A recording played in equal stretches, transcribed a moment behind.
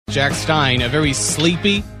Jack Stein, a very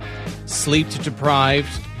sleep deprived,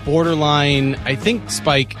 borderline, I think,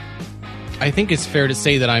 Spike, I think it's fair to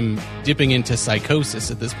say that I'm dipping into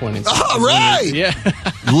psychosis at this point in time. All right. Yeah.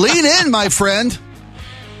 Lean in, my friend.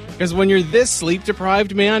 Because when you're this sleep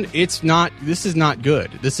deprived, man, this is not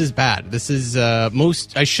good. This is bad. This is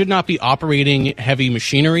I should not be operating heavy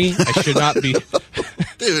machinery. I should not be.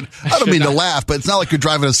 Dude, I don't mean to laugh, but it's not like you're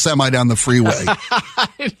driving a semi down the freeway.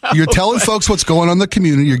 You're telling folks what's going on in the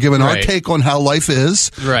community. You're giving our take on how life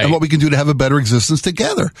is and what we can do to have a better existence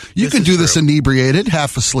together. You can do this inebriated,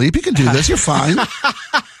 half asleep. You can do this. You're fine.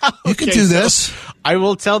 You can do this. I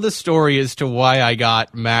will tell the story as to why I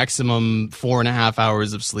got maximum 4.5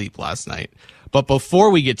 hours of sleep last night. But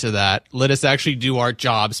before we get to that, let us actually do our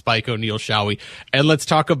job, Spike O'Neill, shall we? And let's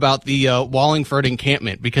talk about the Wallingford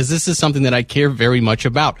encampment, because this is something that I care very much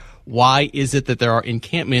about. Why is it that there are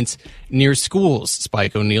encampments near schools,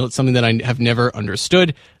 Spike O'Neill? It's something that I have never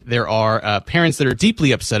understood. There are parents that are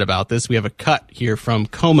deeply upset about this. We have a cut here from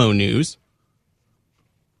Como News,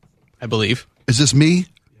 I believe. Is this me?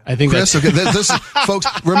 I think Chris, okay, this is, folks,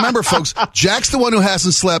 remember, folks, Jack's the one who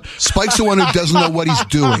hasn't slept. Spike's the one who doesn't know what he's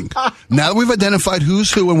doing. Now that we've identified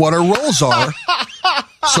who's who and what our roles are,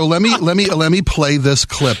 so let me play this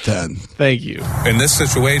clip then. Thank you. In this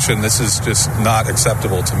situation, this is just not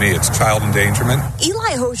acceptable to me. It's child endangerment.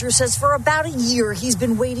 Eli Hosier says for about a year he's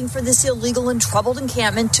been waiting for this illegal and troubled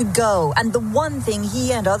encampment to go. And the one thing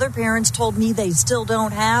he and other parents told me they still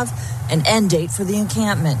don't have, an end date for the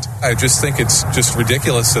encampment. I just think it's just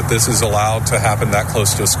ridiculous that this is allowed to happen that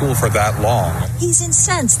close to a school for that long. He's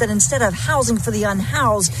incensed that instead of housing for the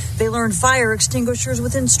unhoused, they learned fire extinguishers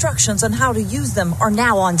with instructions on how to use them are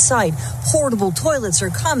now on site. Portable toilets are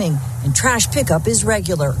coming, and trash pickup is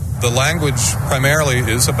regular. The language primarily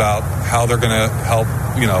is about how they're going to help,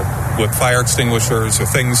 with fire extinguishers or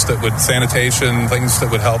things that would, sanitation, things that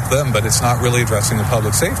would help them, but it's not really addressing the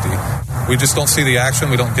public safety. We just don't see the action.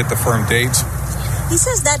 We don't get the firm dates. He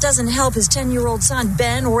says that doesn't help his 10-year-old son,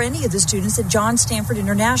 Ben, or any of the students at John Stanford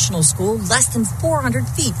International School, less than 400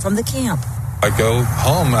 feet from the camp. I go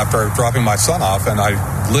home after dropping my son off, and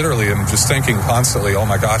I literally am just thinking constantly, oh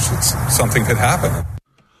my gosh, something could happen.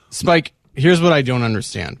 Spike, here's what I don't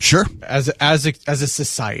understand. Sure. As a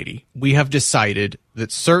society, we have decided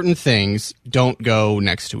that certain things don't go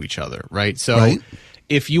next to each other, right? So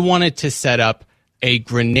if you wanted to set up a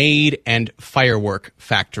grenade and firework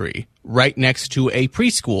factory right next to a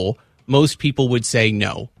preschool, most people would say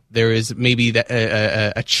no. There is maybe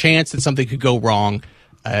a chance that something could go wrong.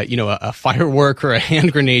 A firework or a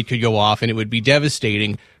hand grenade could go off, and it would be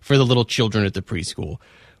devastating for the little children at the preschool.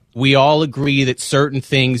 We all agree that certain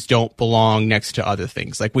things don't belong next to other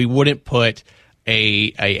things. Like we wouldn't put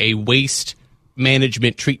a waste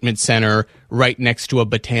management treatment center right next to a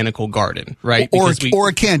botanical garden, right? Or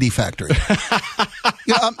a candy factory.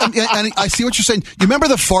 And I see what you're saying. You remember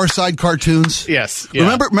the Far Side cartoons? Yes. Yeah.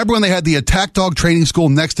 Remember when they had the attack dog training school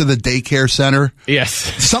next to the daycare center? Yes.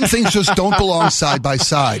 Some things just don't belong side by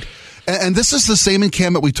side. And this is the same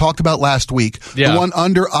encampment we talked about last week, the one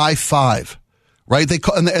under I-5. Right? They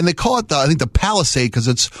call it the Palisade, because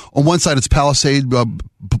it's on one side it's Palisade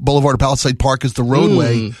Boulevard or Palisade Park is the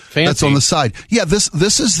roadway that's on the side. Yeah,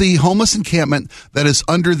 this is the homeless encampment that is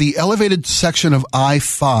under the elevated section of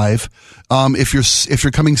I-5. If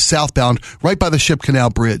you're coming southbound, right by the Ship Canal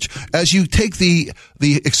Bridge, as you take the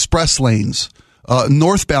express lanes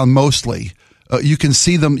northbound mostly. You can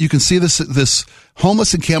see them. You can see this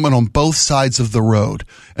homeless encampment on both sides of the road.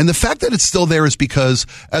 And the fact that it's still there is because,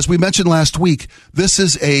 as we mentioned last week, this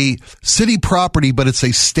is a city property, but it's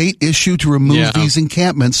a state issue to remove these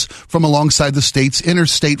encampments from alongside the state's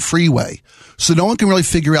interstate freeway. So no one can really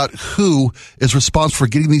figure out who is responsible for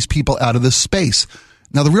getting these people out of this space.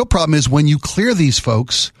 Now, the real problem is when you clear these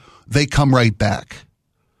folks, they come right back.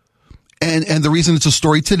 And the reason it's a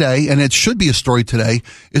story today, and it should be a story today,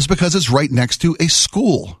 is because it's right next to a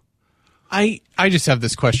school. I just have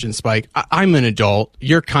this question, Spike. I'm an adult.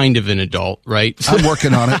 You're kind of an adult, right? I'm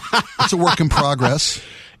working on it. It's a work in progress.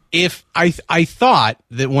 If I thought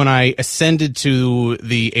that when I ascended to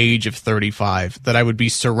the age of 35 that I would be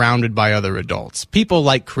surrounded by other adults, people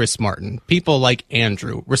like Chris Martin, people like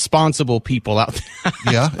Andrew, responsible people out there.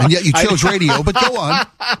 Yeah, and yet you chose radio, but go on.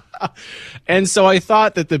 And so I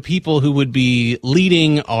thought that the people who would be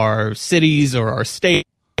leading our cities or our state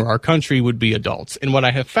or our country would be adults. And what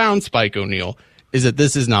I have found, Spike O'Neill, is that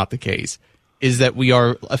this is not the case, is that we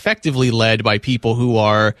are effectively led by people who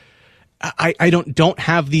are I don't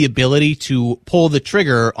have the ability to pull the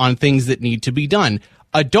trigger on things that need to be done.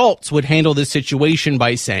 Adults would handle this situation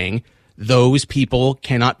by saying, those people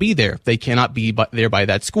cannot be there. They cannot be there by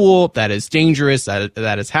that school. That is dangerous.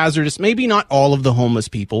 That is hazardous. Maybe not all of the homeless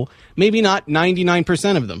people. Maybe not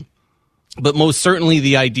 99% of them. But most certainly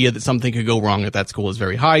the idea that something could go wrong at that school is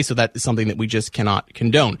very high. So that is something that we just cannot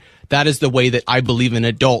condone. That is the way that I believe an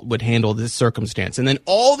adult would handle this circumstance. And then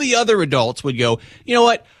all the other adults would go, you know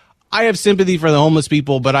what? I have sympathy for the homeless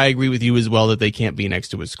people, but I agree with you as well that they can't be next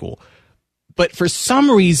to a school. But for some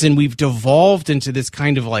reason, we've devolved into this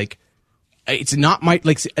kind of like, it's not my,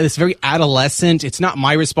 like, it's very adolescent. It's not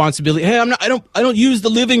my responsibility. Hey, I don't use the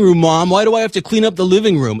living room, Mom. Why do I have to clean up the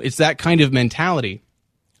living room? It's that kind of mentality.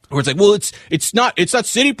 Where it's like, well, it's not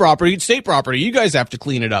city property, it's state property. You guys have to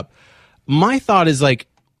clean it up. My thought is like,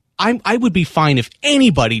 I would be fine if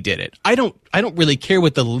anybody did it. I don't really care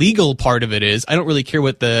what the legal part of it is. I don't really care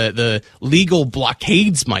what the legal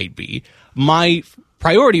blockades might be. My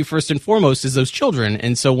priority first and foremost is those children.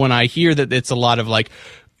 And so when I hear that it's a lot of like,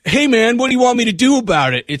 hey man, what do you want me to do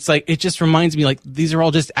about it? It's like, it just reminds me like these are all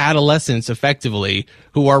just adolescents effectively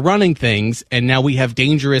who are running things. And now we have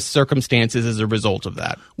dangerous circumstances as a result of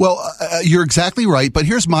that. Well, you're exactly right. But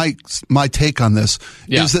here's my take on this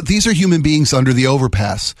is that these are human beings under the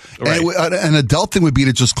overpass. Right. And an adult thing would be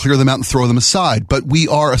to just clear them out and throw them aside. But we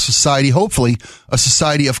are a society, hopefully a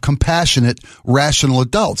society of compassionate, rational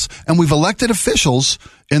adults. And we've elected officials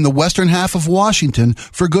in the western half of Washington,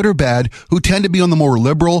 for good or bad, who tend to be on the more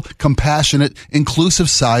liberal, compassionate, inclusive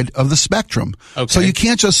side of the spectrum. Okay. So you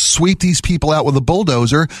can't just sweep these people out with a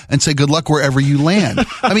bulldozer and say good luck wherever you land.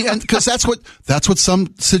 I mean, because that's what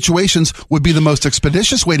some situations would be the most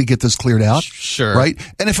expeditious way to get this cleared out. Sure. Right?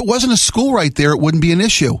 And if it wasn't a school right there, it wouldn't be an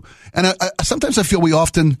issue. And sometimes I feel we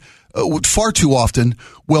often, far too often,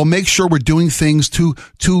 will make sure we're doing things to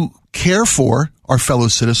care for our fellow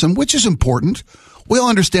citizen, which is important. We all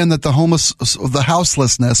understand that the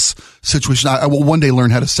houselessness situation, I will one day learn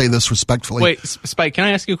how to say this respectfully. Wait, Spike, can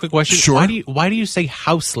I ask you a quick question? Sure. Why do you say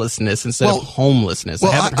houselessness instead of homelessness?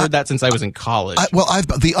 I haven't heard that since I was in college.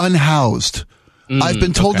 The unhoused. I've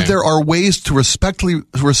been told that there are ways to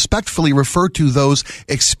respectfully refer to those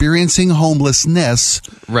experiencing homelessness,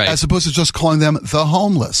 right, as opposed to just calling them the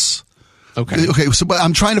homeless. Okay. So, but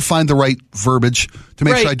I'm trying to find the right verbiage to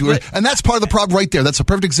make sure I do it. And that's part of the problem right there. That's a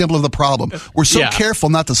perfect example of the problem. We're so careful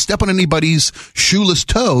not to step on anybody's shoeless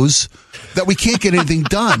toes that we can't get anything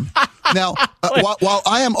done. Now, while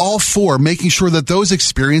I am all for making sure that those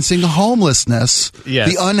experiencing homelessness,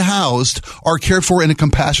 the unhoused, are cared for in a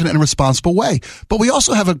compassionate and responsible way. But we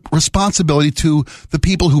also have a responsibility to the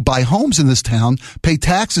people who buy homes in this town, pay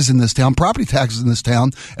taxes in this town, property taxes in this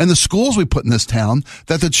town, and the schools we put in this town,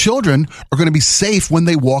 that the children are going to be safe when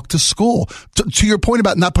they walk to school. To your point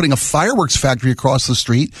about not putting a fireworks factory across the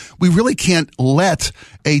street, we really can't let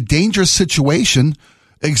a dangerous situation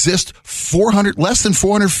exist less than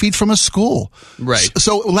 400 feet from a school. Right.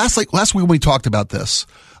 So last week when we talked about this,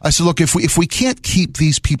 I said, look, if we can't keep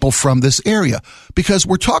these people from this area, because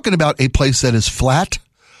we're talking about a place that is flat,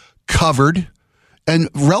 covered, and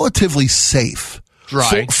relatively safe.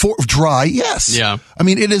 Dry. Dry, yes. Yeah. I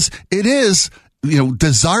mean, it is,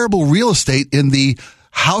 desirable real estate in the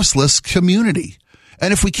houseless community.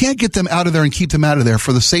 And if we can't get them out of there and keep them out of there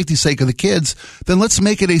for the safety sake of the kids, then let's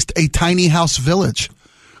make it a tiny house village.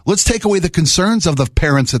 Let's take away the concerns of the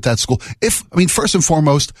parents at that school. First and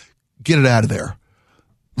foremost, get it out of there.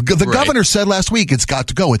 The governor said last week, it's got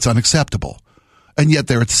to go. It's unacceptable. And yet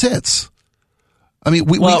there it sits. I mean,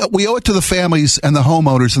 we owe it to the families and the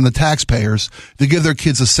homeowners and the taxpayers to give their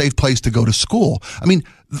kids a safe place to go to school. I mean,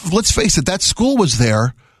 let's face it, that school was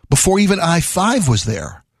there before even I-5 was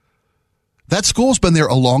there. That school's been there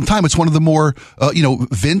a long time. It's one of the more,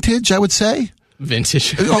 vintage, I would say.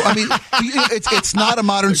 Vintage. I mean, it's not a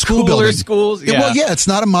modern school building. Schools, yeah. Well, yeah, it's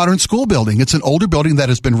not a modern school building. It's an older building that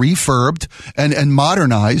has been refurbed and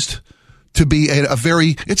modernized to be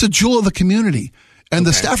it's a jewel of the community. And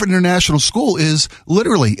the Stafford International School is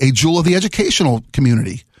literally a jewel of the educational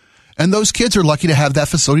community. And those kids are lucky to have that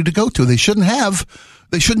facility to go to. They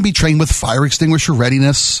shouldn't be trained with fire extinguisher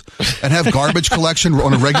readiness and have garbage collection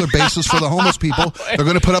on a regular basis for the homeless people. They're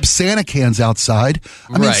going to put up Santa cans outside.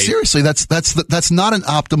 I mean, seriously, that's not an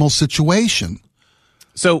optimal situation.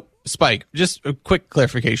 So, Spike, just a quick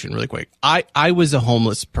clarification really quick. I was a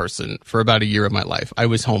homeless person for about a year of my life. I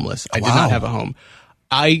was homeless. I did not have a home.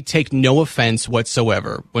 I take no offense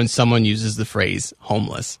whatsoever when someone uses the phrase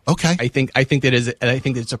homeless. Okay. I think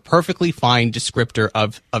it's a perfectly fine descriptor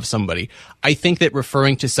of somebody. I think that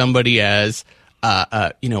referring to somebody as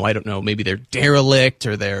I don't know, maybe they're derelict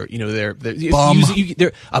or they're bum.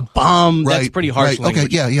 They're a bum. Right, that's pretty harsh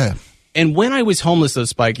language. Okay, yeah. And when I was homeless though,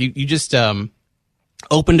 Spike, you just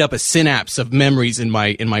opened up a synapse of memories in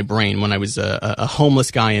my brain when I was a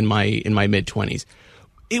homeless guy in my mid-20s.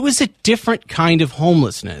 It was a different kind of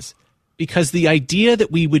homelessness, because the idea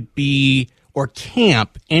that we would be or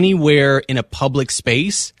camp anywhere in a public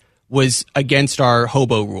space was against our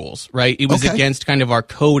hobo rules, right? It was against kind of our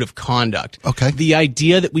code of conduct. Okay. The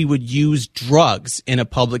idea that we would use drugs in a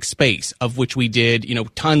public space, of which we did,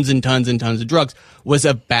 tons and tons and tons of drugs, was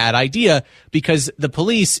a bad idea, because the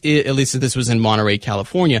police, at least this was in Monterey,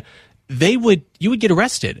 California, you would get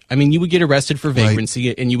arrested. I mean, you would get arrested for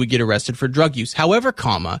vagrancy and you would get arrested for drug use. However,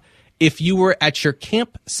 if you were at your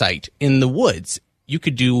campsite in the woods, you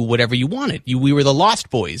could do whatever you wanted. We were the Lost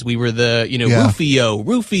Boys. We were the,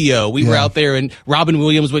 Rufio. We were out there, and Robin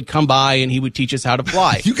Williams would come by and he would teach us how to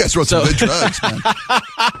fly. You guys wrote some good drugs, man.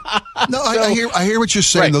 No, I hear what you're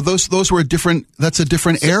saying, though. Those were that's a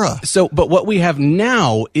different era. But what we have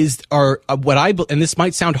now is and this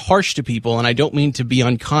might sound harsh to people, and I don't mean to be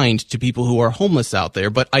unkind to people who are homeless out there,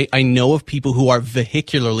 but I know of people who are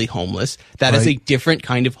vehicularly homeless. That is a different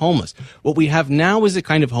kind of homeless. What we have now is a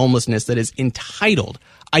kind of homelessness that is entitled.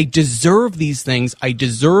 I deserve these things. I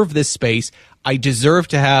deserve this space. I deserve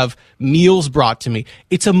to have meals brought to me.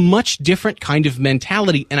 It's a much different kind of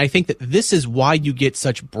mentality. And I think that this is why you get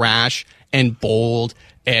such brash and bold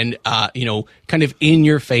and, kind of in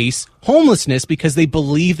your face homelessness, because they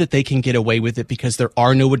believe that they can get away with it because there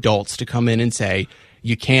are no adults to come in and say,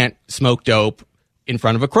 you can't smoke dope in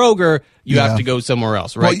front of a Kroger, you have to go somewhere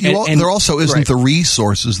else, right? Well, there also isn't the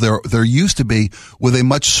resources there used to be, with a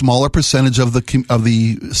much smaller percentage of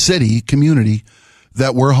the city community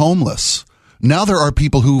that were homeless. Now there are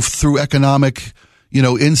people who, through economic,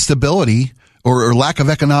 instability or lack of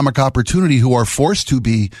economic opportunity, who are forced to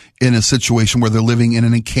be in a situation where they're living in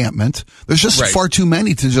an encampment. There's just far too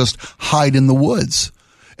many to just hide in the woods.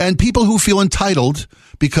 And people who feel entitled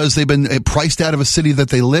because they've been priced out of a city that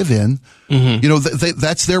they live in,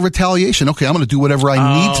 that's their retaliation. Okay, I'm going to do whatever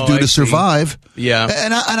I need to do to survive. Yeah.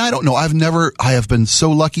 And I don't know. I have been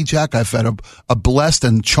so lucky, Jack. I've had a blessed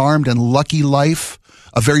and charmed and lucky life,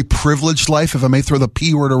 a very privileged life, if I may throw the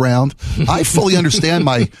P word around. I fully understand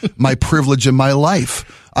my privilege in my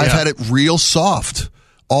life. I've had it real soft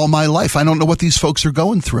all my life. I don't know what these folks are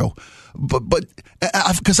going through. But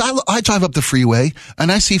because I drive up the freeway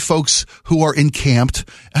and I see folks who are encamped,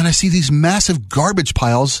 and I see these massive garbage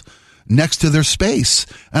piles next to their space,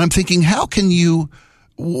 and I'm thinking, how can you?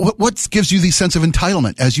 What gives you the sense of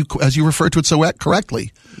entitlement, as you refer to it so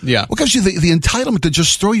correctly? Yeah, what gives you the entitlement to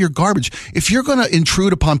just throw your garbage? If you're going to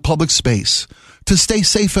intrude upon public space to stay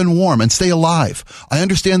safe and warm and stay alive, I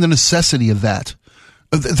understand the necessity of that.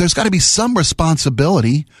 There's got to be some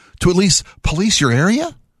responsibility to at least police your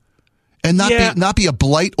area. And not be a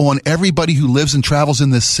blight on everybody who lives and travels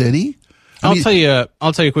in this city. I'll tell you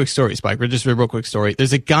a quick story, Spike. Just a real quick story.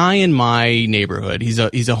 There's a guy in my neighborhood. He's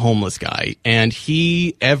a homeless guy, and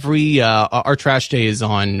our trash day is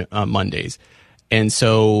on Mondays, and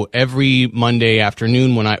so every Monday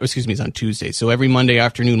afternoon it's on Tuesday. So every Monday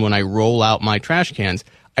afternoon when I roll out my trash cans,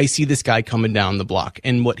 I see this guy coming down the block,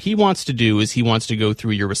 and what he wants to do is he wants to go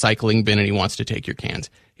through your recycling bin and he wants to take your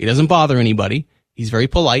cans. He doesn't bother anybody. He's very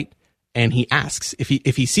polite. And he asks, if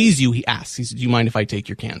he sees you, he asks, he says, do you mind if I take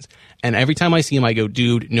your cans? And every time I see him, I go,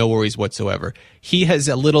 dude, no worries whatsoever. He has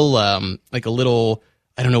a little, I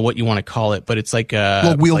don't know what you want to call it, but it's like a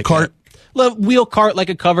little wheel cart. Wheel cart, like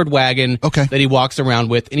a covered wagon that he walks around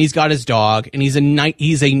with. And he's got his dog, and he's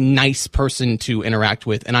a nice person to interact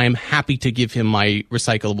with. And I am happy to give him my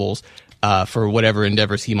recyclables, for whatever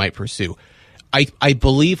endeavors he might pursue. I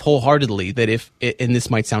believe wholeheartedly that and this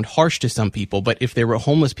might sound harsh to some people, but if there were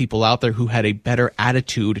homeless people out there who had a better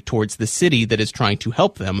attitude towards the city that is trying to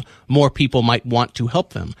help them, more people might want to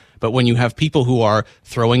help them. But when you have people who are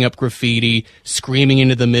throwing up graffiti, screaming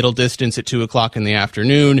into the middle distance at 2:00 in the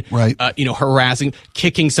afternoon, harassing,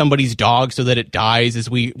 kicking somebody's dog so that it dies, as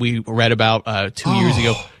we read about 2 years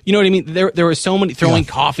ago. You know what I mean? There are so many, throwing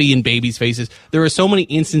coffee in babies' faces. There are so many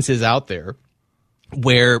instances out there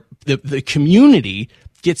where the community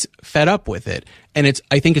gets fed up with it. And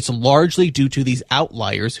I think it's largely due to these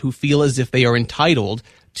outliers who feel as if they are entitled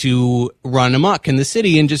to run amok in the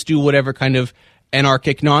city and just do whatever kind of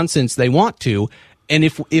anarchic nonsense they want to. And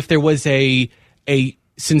if there was a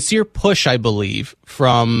sincere push, I believe,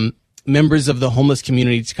 from members of the homeless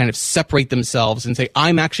community to kind of separate themselves and say,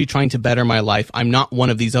 I'm actually trying to better my life. I'm not one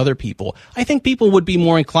of these other people. I think people would be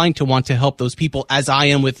more inclined to want to help those people, as I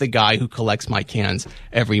am with the guy who collects my cans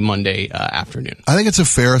every Monday afternoon. I think it's a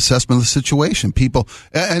fair assessment of the situation. People,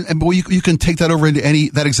 and you can take that over into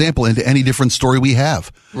that example into any different story we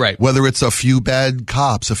have. Right. Whether it's a few bad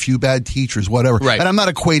cops, a few bad teachers, whatever. Right. And I'm not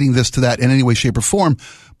equating this to that in any way, shape, or form.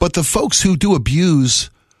 But the folks who do abuse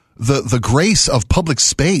the grace of public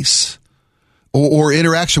space or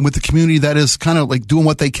interaction with the community that is kind of like doing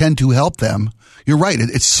what they can to help them, you're right.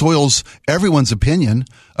 It soils everyone's opinion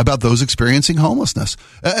about those experiencing homelessness.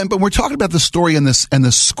 But we're talking about the story in this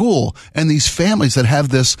school and these families that have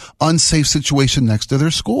this unsafe situation next to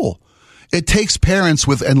their school. It takes parents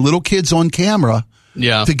and little kids on camera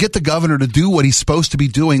to get the governor to do what he's supposed to be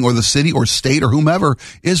doing, or the city or state or whomever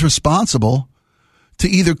is responsible to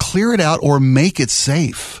either clear it out or make it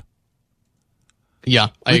safe. Yeah,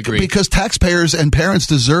 I agree. Because taxpayers and parents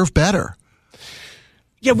deserve better.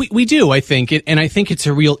 Yeah, we do, I think. And I think it's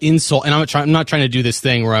a real insult. And I'm not trying to do this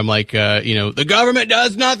thing where I'm like, the government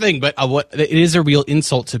does nothing. But it is a real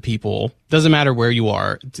insult to people. Doesn't matter where you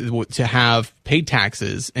are, to have paid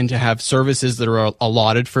taxes and to have services that are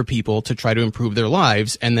allotted for people to try to improve their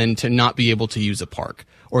lives, and then to not be able to use a park,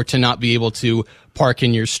 or to not be able to park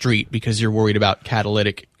in your street because you're worried about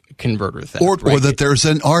catalytic converter theft. Or that there's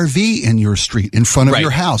an RV in your street in front of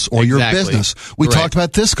your house or your business. We talked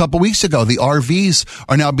about this a couple weeks ago. The RVs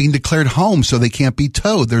are now being declared home, so they can't be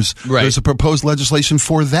towed. There's a proposed legislation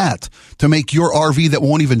for that, to make your RV that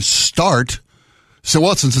won't even start.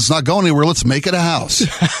 So, since it's not going anywhere, let's make it a house.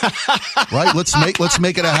 Right? Let's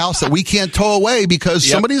make it a house that we can't tow away because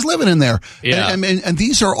somebody's living in there. Yeah. And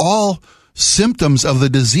these are all symptoms of the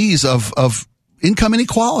disease of income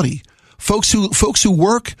inequality. Folks who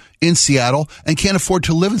work in Seattle and can't afford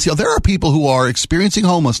to live in Seattle. There are people who are experiencing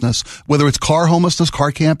homelessness, whether it's car homelessness,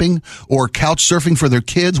 car camping, or couch surfing for their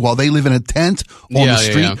kids while they live in a tent on the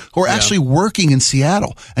street, who are actually working in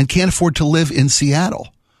Seattle and can't afford to live in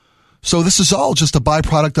Seattle. So this is all just a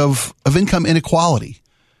byproduct of income inequality.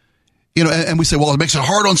 And we say, well, it makes it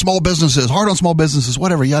hard on small businesses,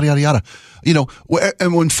 whatever, yada, yada, yada.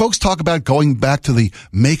 And when folks talk about going back to the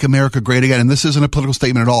Make America Great Again, and this isn't a political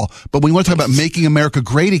statement at all, but when we want to talk about making America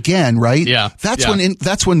great again, right? Yeah.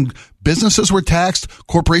 That's when businesses were taxed,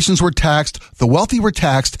 corporations were taxed, the wealthy were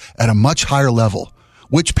taxed at a much higher level,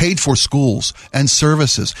 which paid for schools and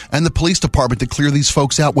services and the police department to clear these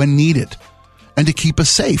folks out when needed, and to keep us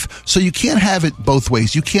safe. So you can't have it both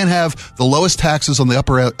ways. You can't have the lowest taxes on the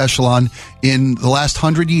upper echelon in the last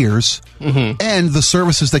 100 years and the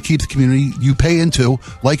services that keep the community you pay into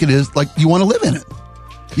like it is, like you want to live in it.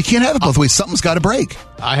 You can't have it both ways. Something's got to break.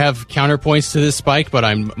 I have counterpoints to this, Spike, but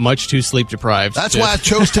I'm much too sleep deprived. That's why I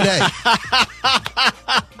chose today.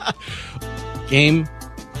 Game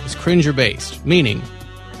is cringer based, meaning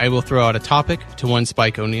I will throw out a topic to one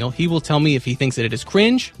Spike O'Neill. He will tell me if he thinks that it is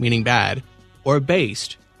cringe, meaning bad, or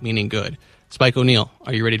based, meaning good. Spike O'Neill,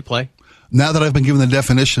 are you ready to play? Now that I've been given the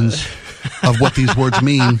definitions of what these words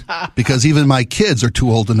mean, because even my kids are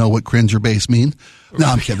too old to know what cringe or base mean. No,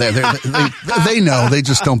 I'm kidding. They know. They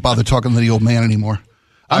just don't bother talking to the old man anymore.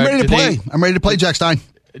 I'm ready to play. I'm ready to play, Jack Stein.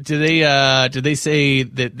 Do they say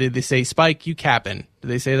that they say, Spike, you capping? Do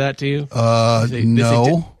they say that to you?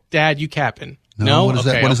 No. Dad, you capping? No. What does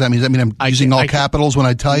that mean? Does that mean I'm using all capitals when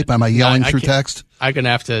I type? Am I yelling through text? I'm going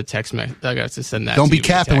to have to text me. I got to send that. Don't be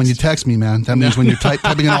capping when you text me, man. That means when you're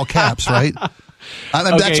typing in all caps, right?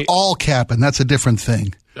 That's all capping. That's a different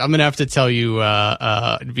thing. I'm going to have to tell you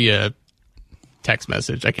via text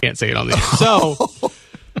message. I can't say it on the air.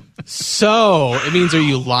 So it means are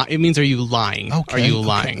you lying? Okay, are you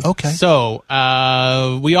lying? Okay. So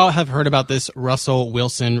we all have heard about this Russell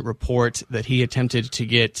Wilson report that he attempted to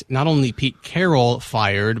get not only Pete Carroll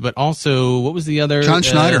fired, but also what was the other? John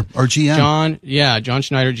Schneider, or GM. John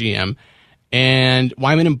Schneider, GM. And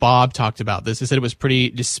Wyman and Bob talked about this. They said it was pretty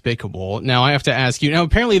despicable. Now, I have to ask you. Now,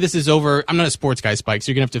 apparently this is over. I'm not a sports guy, Spike,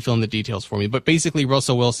 so you're going to have to fill in the details for me. But basically,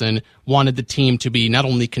 Russell Wilson wanted the team to be not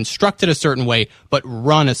only constructed a certain way, but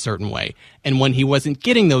run a certain way. And when he wasn't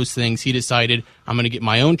getting those things, he decided, I'm going to get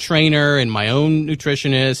my own trainer and my own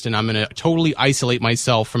nutritionist, and I'm going to totally isolate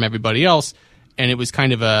myself from everybody else. And it was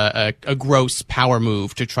kind of a gross power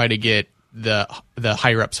move to try to get the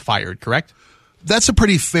higher-ups fired, correct? That's a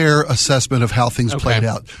pretty fair assessment of how things played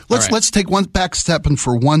out. Let's take one back step and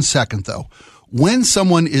for 1 second, though. When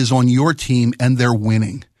someone is on your team and they're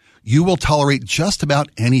winning, you will tolerate just about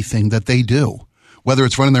anything that they do, whether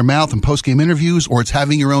it's running their mouth in post-game interviews or it's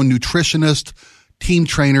having your own nutritionist, team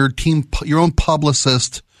trainer, your own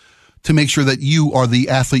publicist to make sure that you are the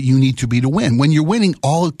athlete you need to be to win. When you're winning,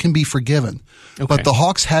 all can be forgiven. Okay. But the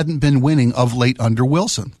Hawks hadn't been winning of late under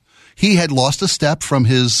Wilson. He had lost a step from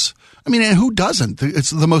his, and who doesn't? It's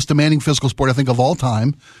the most demanding physical sport, I think, of all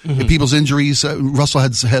time. Mm-hmm. People's injuries, Russell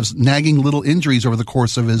has nagging little injuries over the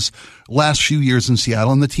course of his last few years in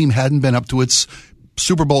Seattle, and the team hadn't been up to its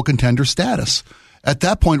Super Bowl contender status. At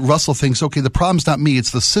that point, Russell thinks, okay, the problem's not me.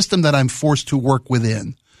 It's the system that I'm forced to work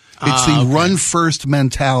within. It's the run-first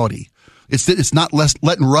mentality. It's not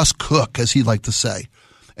letting Russ cook, as he'd like to say.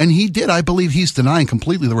 And he did. I believe he's denying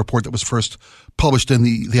completely the report that was first published in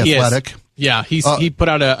the Athletic. Yeah, he put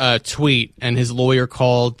out a tweet, and his lawyer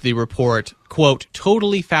called the report, quote,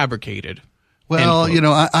 totally fabricated. Well,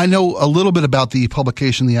 I know a little bit about the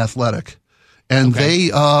publication, The Athletic, and they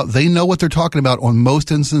know what they're talking about on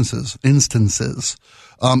most instances.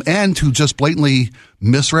 And to just blatantly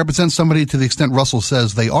misrepresent somebody to the extent Russell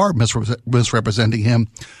says they are misrepresenting him,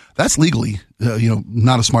 that's legally,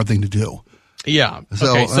 not a smart thing to do. Yeah.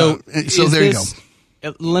 So there you go.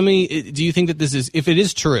 Do you think that this is, if it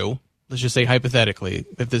is true, let's just say hypothetically,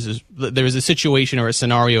 if there is a situation or a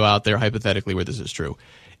scenario out there hypothetically where this is true,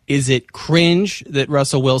 is it cringe that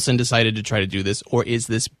Russell Wilson decided to try to do this, or is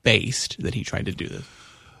this based that he tried to do this?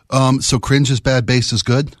 So cringe is bad, based is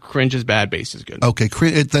good? Cringe is bad, based is good. Okay,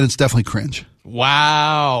 then it's definitely cringe.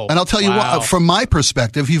 Wow. And I'll tell you what, from my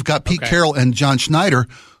perspective, you've got Pete Carroll and John Schneider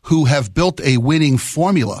who have built a winning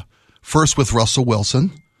formula, first with Russell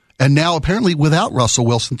Wilson, and now apparently without Russell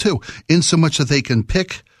Wilson too, in so much that they can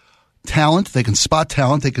pick talent, they can spot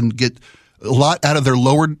talent, they can get a lot out of their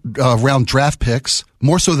lower round draft picks,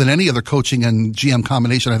 more so than any other coaching and GM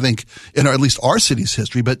combination, I think, in at least our city's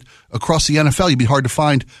history. But across the NFL, you'd be hard to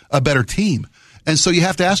find a better team. And so you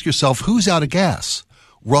have to ask yourself, who's out of gas?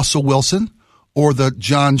 Russell Wilson or the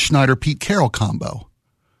John Schneider, Pete Carroll combo?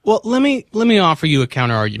 Well, let me offer you a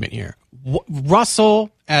counter argument here. Russell,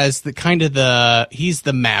 as he's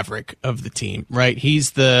the maverick of the team, right?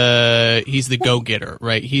 He's the go-getter,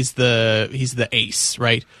 right? He's the ace,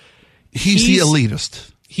 right? He's the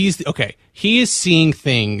elitist. He is seeing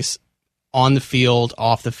things on the field,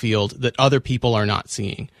 off the field, that other people are not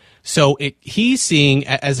seeing. So he's seeing,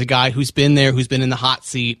 as a guy who's been there, who's been in the hot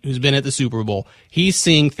seat, who's been at the Super Bowl, he's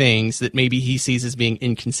seeing things that maybe he sees as being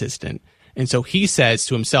inconsistent. And so he says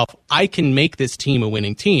to himself, I can make this team a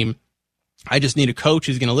winning team. I just need a coach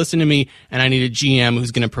who's going to listen to me, and I need a GM who's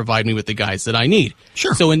going to provide me with the guys that I need.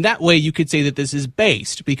 Sure. So in that way, you could say that this is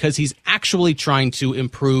based because he's actually trying to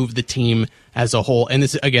improve the team as a whole. And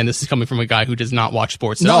this is coming from a guy who does not watch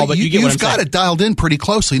sports at all. But you've got it dialed in pretty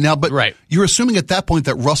closely now. But you're assuming at that point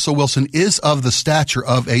that Russell Wilson is of the stature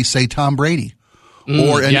of a, say, Tom Brady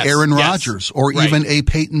or an Aaron Rodgers or even a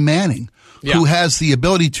Peyton Manning. Yeah. Who has the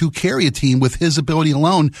ability to carry a team with his ability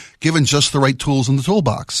alone, given just the right tools in the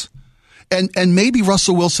toolbox. And maybe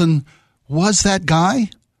Russell Wilson was that guy,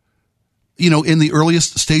 in the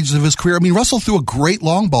earliest stages of his career. I mean, Russell threw a great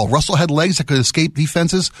long ball. Russell had legs that could escape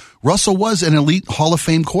defenses. Russell was an elite Hall of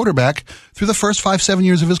Fame quarterback through the first 5-7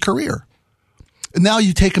 years of his career. And now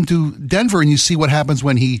you take him to Denver and you see what happens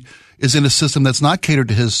when he is in a system that's not catered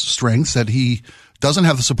to his strengths, that he doesn't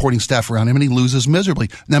have the supporting staff around him, and he loses miserably.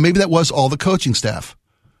 Now, maybe that was all the coaching staff.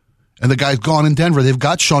 And the guy's gone in Denver. They've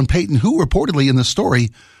got Sean Payton, who reportedly in the story,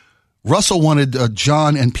 Russell wanted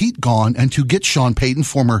John and Pete gone and to get Sean Payton,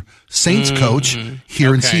 former Saints coach,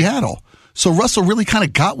 here in Seattle. So Russell really kind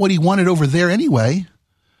of got what he wanted over there anyway.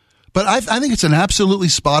 But I think it's an absolutely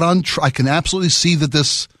spot on. I can absolutely see that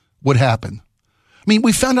this would happen. I mean,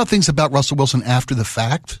 we found out things about Russell Wilson after the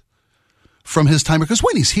fact from his time, because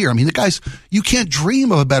when he's here, I mean, the guy's, you can't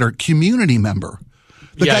dream of a better community member.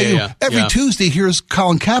 The guy every Tuesday, here's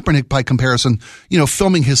Colin Kaepernick by comparison,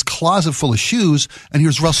 filming his closet full of shoes, and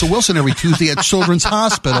here's Russell Wilson every Tuesday at Children's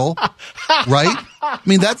Hospital, right? I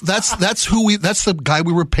mean, that's the guy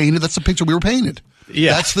we were painted. That's the picture we were painted.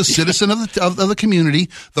 Yeah. That's the citizen of the community,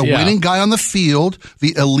 the winning guy on the field,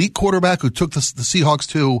 the elite quarterback who took the Seahawks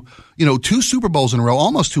to, 2 Super Bowls in a row,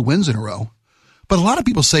 almost 2 wins in a row. But a lot of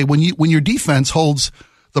people say when your defense holds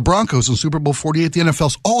the Broncos in Super Bowl 48, the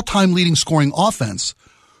NFL's all-time leading scoring offense,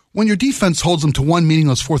 when your defense holds them to one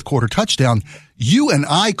meaningless fourth-quarter touchdown, you and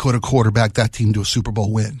I could have quarterbacked that team to a Super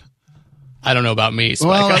Bowl win. I don't know about me,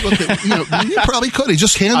 Spike. Well, you probably could have.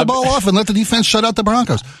 Just hand the ball off and let the defense shut out the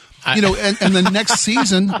Broncos. And the next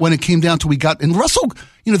season, when it came down to and Russell,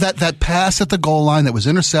 that pass at the goal line that was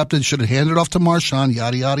intercepted, should have handed it off to Marshawn,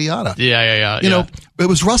 yada, yada, yada. Yeah. It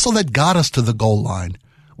was Russell that got us to the goal line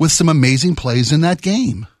with some amazing plays in that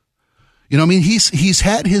game. He's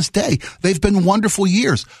had his day. They've been wonderful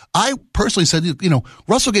years. I personally said,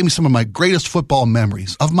 Russell gave me some of my greatest football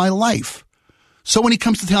memories of my life. So when he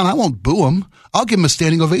comes to town, I won't boo him. I'll give him a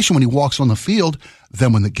standing ovation when he walks on the field.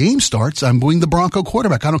 Then when the game starts, I'm booing the Bronco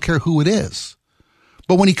quarterback. I don't care who it is.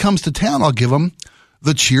 But when he comes to town, I'll give him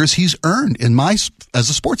the cheers he's earned as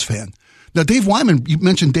a sports fan. Now, Dave Wyman, you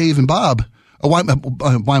mentioned Dave and Bob,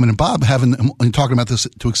 Wyman and Bob talking about this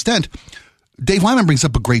to extent. Dave Wyman brings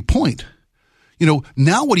up a great point.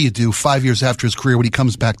 Now what do you do 5 years after his career when he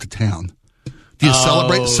comes back to town? Do you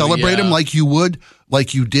celebrate him like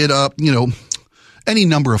you did, any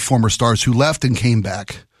number of former stars who left and came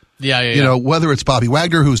back? Yeah. Whether it's Bobby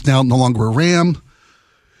Wagner, who's now no longer a Ram.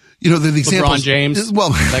 The examples. LeBron James. Well,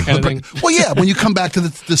 that kind of thing. Well, yeah, when you come back to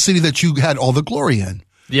the city that you had all the glory in.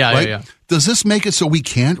 Yeah, right? yeah. Does this make it so we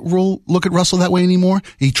can't look at Russell that way anymore?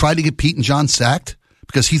 He tried to get Pete and John sacked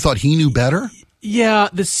because he thought he knew better? Yeah,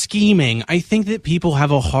 the scheming. I think that people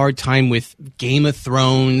have a hard time with Game of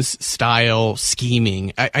Thrones style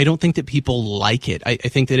scheming. I don't think that people like it. I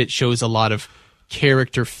think that it shows a lot of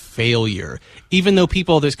character failure. Even though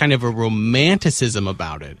there's kind of a romanticism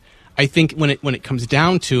about it. I think when it comes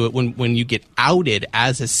down to it, when you get outed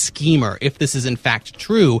as a schemer, if this is in fact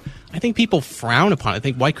true, I think people frown upon it. I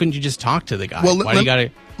think, why couldn't you just talk to the guy? Well, why do you got to?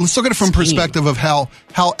 Let's look at it from perspective of how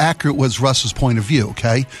accurate was Russ's point of view,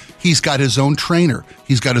 okay? He's got his own trainer.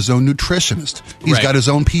 He's got his own nutritionist. He's got his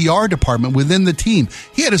own PR department within the team.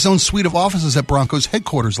 He had his own suite of offices at Broncos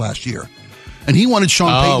headquarters last year. And he wanted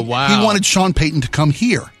Sean Payton. Wow. He wanted Sean Payton to come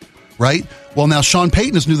here, right? Well, now Sean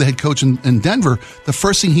Payton is new the head coach in Denver. The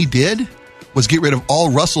first thing he did was get rid of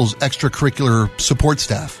all Russell's extracurricular support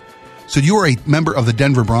staff. So you are a member of the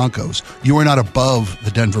Denver Broncos. You are not above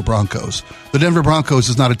the Denver Broncos. The Denver Broncos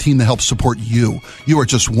is not a team that helps support you. You are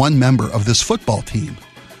just one member of this football team.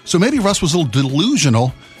 So maybe Russ was a little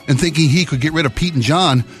delusional in thinking he could get rid of Pete and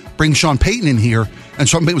John, bring Sean Payton in here, and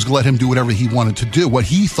Sean Payton was going to let him do whatever he wanted to do, what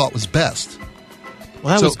he thought was best.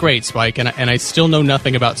 Well, that was great, Spike, and I still know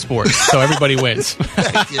nothing about sports, so everybody wins.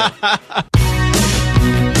 Thank you.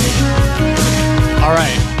 All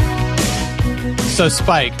right. So,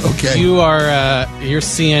 Spike, okay. You're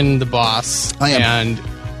seeing the boss. I am. And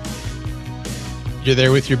you're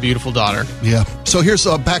there with your beautiful daughter. Yeah. So here's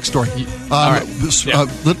a backstory. All right.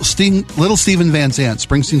 Little Steven Van Zandt,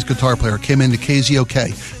 Springsteen's guitar player, came into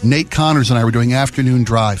KZOK. Nate Connors and I were doing afternoon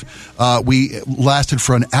drive. We lasted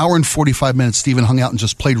for an hour and 45 minutes. Steven hung out and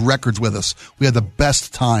just played records with us. We had the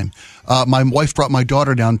best time. My wife brought my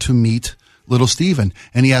daughter down to meet little Steven,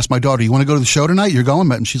 and he asked my daughter, "You want to go to the show tonight? You're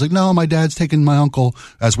going?" And she's like, "No, my dad's taking my uncle,"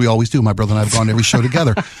 as we always do. My brother and I have gone to every show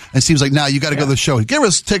together. And Steve's like, "No, you got to go to the show. Give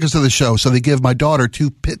us tickets to the show." So they give my daughter 2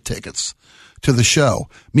 pit tickets to the show.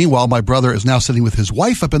 Meanwhile, my brother is now sitting with his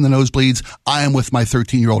wife up in the nosebleeds. I am with my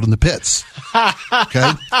 13-year-old in the pits.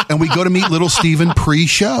 Okay? And we go to meet little Steven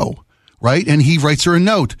pre-show. Right? And he writes her a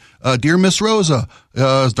note. "Dear Miss Rosa,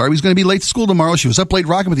 Darby's going to be late to school tomorrow. She was up late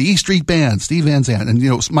rocking with the E Street Band, Steve Van Zandt."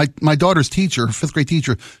 And, my daughter's teacher, 5th grade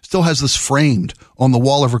teacher, still has this framed on the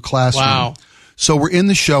wall of her classroom. Wow. So we're in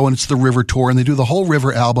the show, and it's the River Tour, and they do the whole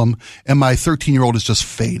River album, and my 13-year-old is just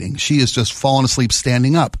fading. She is just falling asleep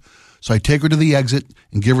standing up. So I take her to the exit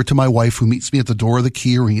and give her to my wife, who meets me at the door of the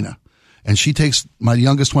Key Arena. And she takes my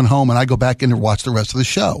youngest one home, and I go back in to watch the rest of the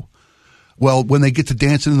show. Well, when they get to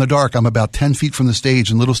Dancing in the Dark, I'm about 10 feet from the stage,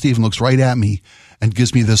 and little Steven looks right at me and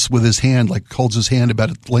gives me this with his hand, like holds his hand about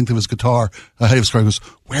the length of his guitar, the height of his guitar, and goes,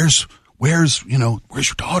 where's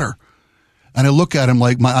your daughter? And I look at him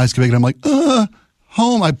like my eyes get big, and I'm like,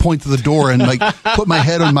 home. I point to the door and like put my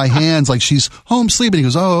head on my hands like she's home sleeping. He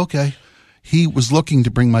goes, "Oh, okay." He was looking to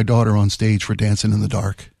bring my daughter on stage for Dancing in the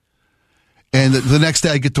Dark. And the next day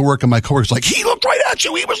I get to work and my coworker's like, "He looked right at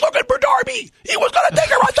you. He was looking for Darby. He was going to take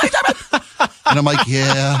her on stage." And I'm like,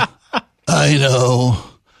 "Yeah, I know."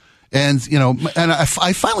 And, and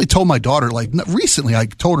I finally told my daughter, like recently I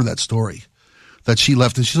told her that story that she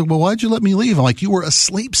left. And she's like, "Well, why'd you let me leave?" I'm like, "You were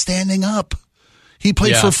asleep standing up. He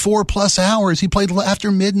played for 4+ hours. He played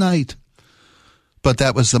after midnight." But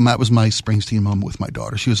that was my Springsteen moment with my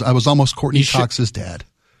daughter. I was almost Courtney Cox's dad.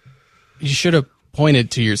 You should have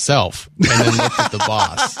pointed to yourself and then looked at the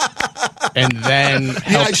boss and then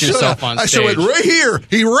helped yourself on stage. I should have went right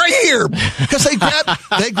here, because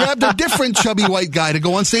they grabbed a different chubby white guy to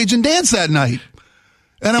go on stage and dance that night.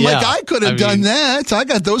 And I'm like, I could have done that. I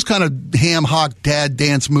got those kind of ham hock dad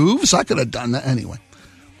dance moves. I could have done that anyway.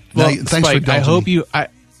 Well, thanks Spike, for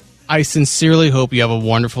I sincerely hope you have a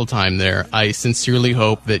wonderful time there. I sincerely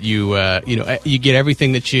hope that you you get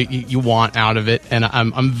everything that you want out of it, and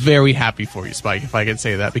I'm very happy for you, Spike, if I can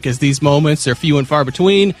say that, because these moments are few and far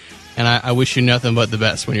between, and I wish you nothing but the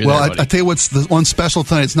best when you're there, buddy. I tell you what's the one special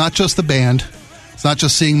thing. It's not just the band. It's not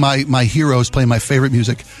just seeing my heroes playing my favorite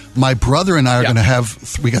music. My brother and I are going to have,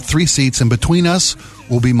 we got 3 seats, and between us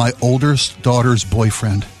will be my oldest daughter's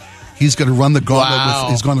boyfriend. He's going to run the gauntlet. Wow.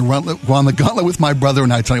 He's going to run the gauntlet with my brother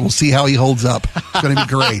and I tonight. We'll see how he holds up. It's going to be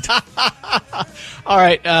great. All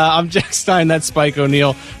right, I'm Jack Stein. That's Spike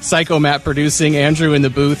O'Neill. Psycho Matt producing. Andrew in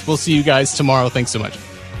the booth. We'll see you guys tomorrow. Thanks so much.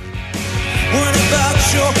 What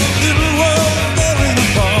about your